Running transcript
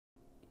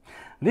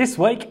This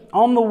week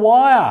on The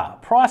Wire,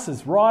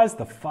 prices rise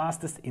the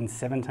fastest in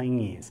 17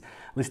 years.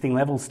 Listing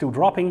levels still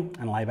dropping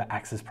and Labor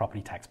axes property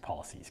tax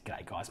policies.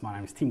 G'day guys, my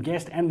name is Tim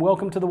Guest and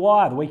welcome to The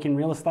Wire, the week in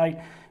real estate.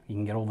 You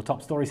can get all the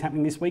top stories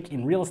happening this week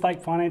in real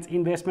estate, finance,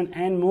 investment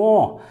and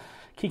more.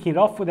 Kicking it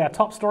off with our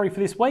top story for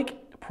this week,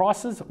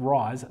 prices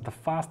rise the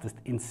fastest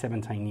in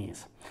 17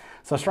 years.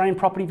 So Australian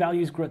property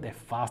values grew at their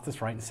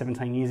fastest rate in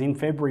 17 years in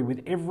February,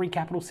 with every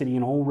capital city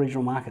and all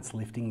regional markets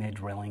lifting their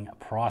dwelling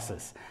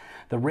prices.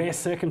 The rare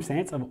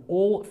circumstance of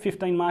all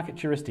 15 market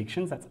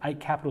jurisdictions, that's 8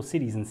 capital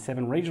cities and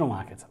 7 regional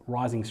markets,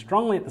 rising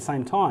strongly at the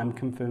same time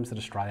confirms that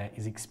Australia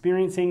is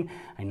experiencing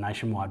a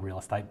nationwide real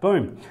estate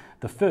boom,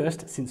 the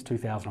first since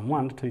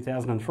 2001 to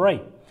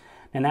 2003.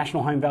 Now,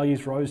 national home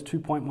values rose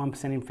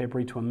 2.1% in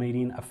February to a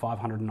median of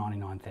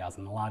 $599,000,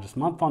 the largest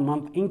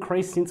month-on-month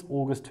increase since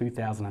August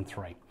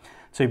 2003.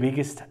 Two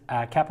biggest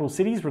capital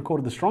cities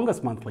recorded the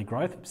strongest monthly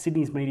growth.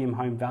 Sydney's median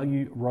home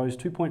value rose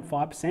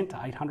 2.5% to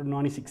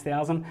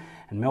 $896,000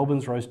 and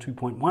Melbourne's rose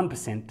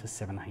 2.1% to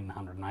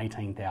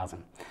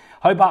 $1,718,000.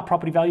 Hobart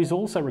property values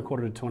also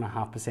recorded a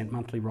 2.5%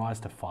 monthly rise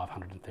to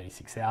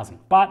 $536,000.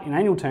 But in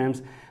annual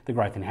terms, the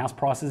growth in house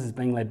prices is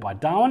being led by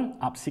Darwin,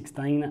 up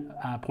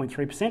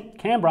 16.3%,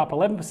 Canberra up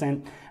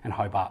 11% and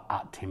Hobart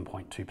up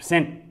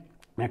 10.2%.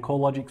 Now,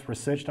 CoreLogic's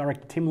research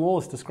director Tim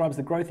Lawless describes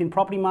the growth in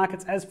property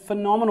markets as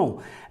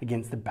phenomenal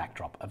against the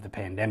backdrop of the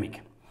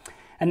pandemic.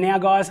 And now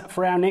guys,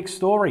 for our next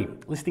story,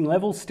 listing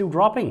levels still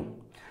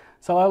dropping.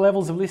 So low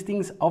levels of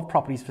listings of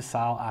properties for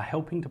sale are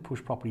helping to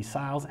push property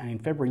sales, and in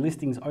February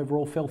listings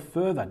overall fell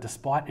further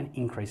despite an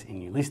increase in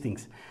new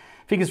listings.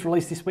 Figures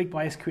released this week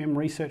by SQM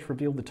Research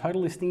revealed the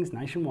total listings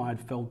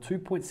nationwide fell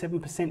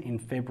 2.7% in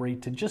February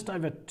to just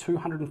over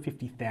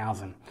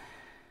 250,000.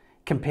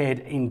 Compared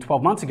in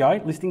 12 months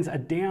ago, listings are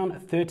down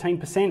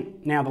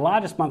 13%. Now, the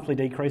largest monthly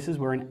decreases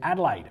were in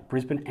Adelaide,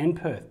 Brisbane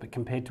and Perth, but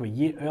compared to a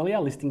year earlier,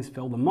 listings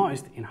fell the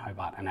most in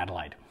Hobart and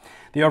Adelaide.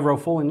 The overall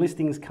fall in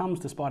listings comes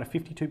despite a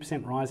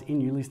 52% rise in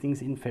new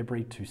listings in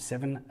February to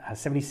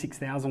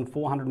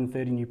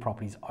 76,430 new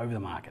properties over the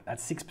market.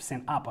 That's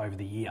 6% up over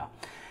the year.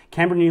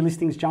 Canberra new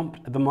listings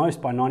jumped the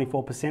most by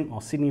 94%,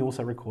 while Sydney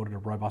also recorded a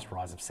robust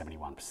rise of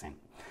 71%.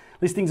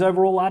 Listings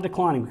overall are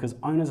declining because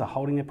owners are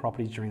holding their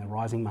properties during the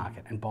rising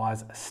market and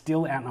buyers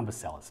still outnumber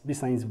sellers.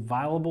 This means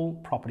available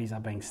properties are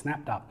being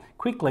snapped up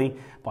quickly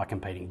by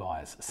competing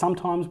buyers,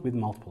 sometimes with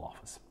multiple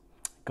offers.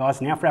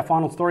 Guys, now for our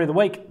final story of the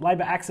week,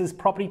 Labor axes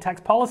property tax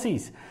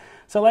policies.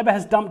 So Labor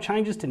has dumped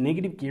changes to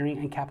negative gearing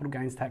and capital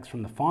gains tax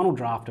from the final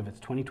draft of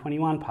its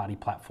 2021 party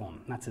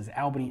platform. That's as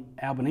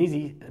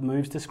Albanese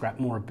moves to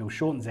scrap more of Bill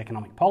Shorten's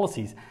economic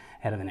policies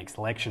ahead of the next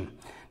election.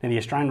 Now, the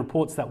Australian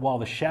reports that while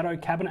the shadow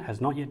cabinet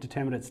has not yet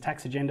determined its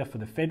tax agenda for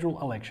the federal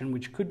election,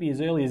 which could be as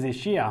early as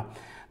this year,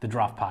 the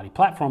draft party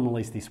platform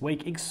released this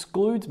week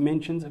excludes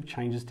mentions of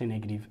changes to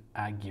negative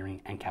gearing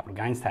and capital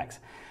gains tax.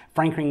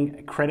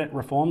 Franking credit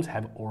reforms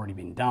have already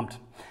been dumped.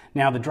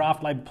 Now, the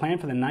draft Labor plan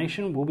for the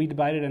nation will be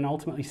debated and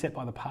ultimately set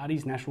by the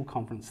party's national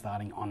conference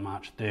starting on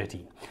March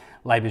 30.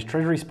 Labor's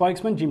Treasury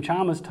spokesman Jim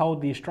Chalmers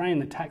told The Australian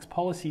that tax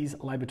policies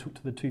Labor took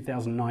to the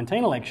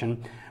 2019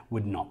 election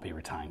would not be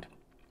retained.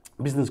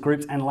 Business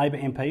groups and Labor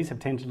MPs have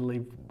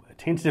tentatively,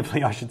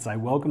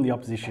 welcomed the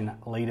opposition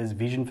leader's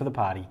vision for the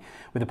party,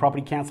 with the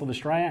Property Council of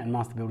Australia and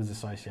Master Builders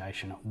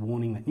Association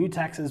warning that new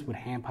taxes would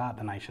hamper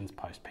the nation's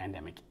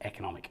post-pandemic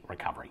economic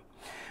recovery.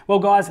 Well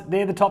guys,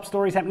 they're the top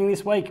stories happening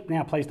this week.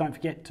 Now please don't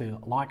forget to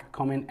like,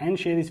 comment and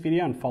share this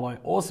video and follow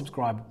or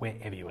subscribe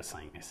wherever you are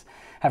seeing this.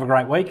 Have a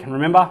great week, and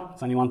remember,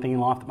 there's only one thing in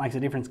life that makes a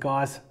difference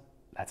guys,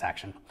 that's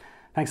action.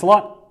 Thanks a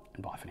lot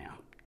and bye for now.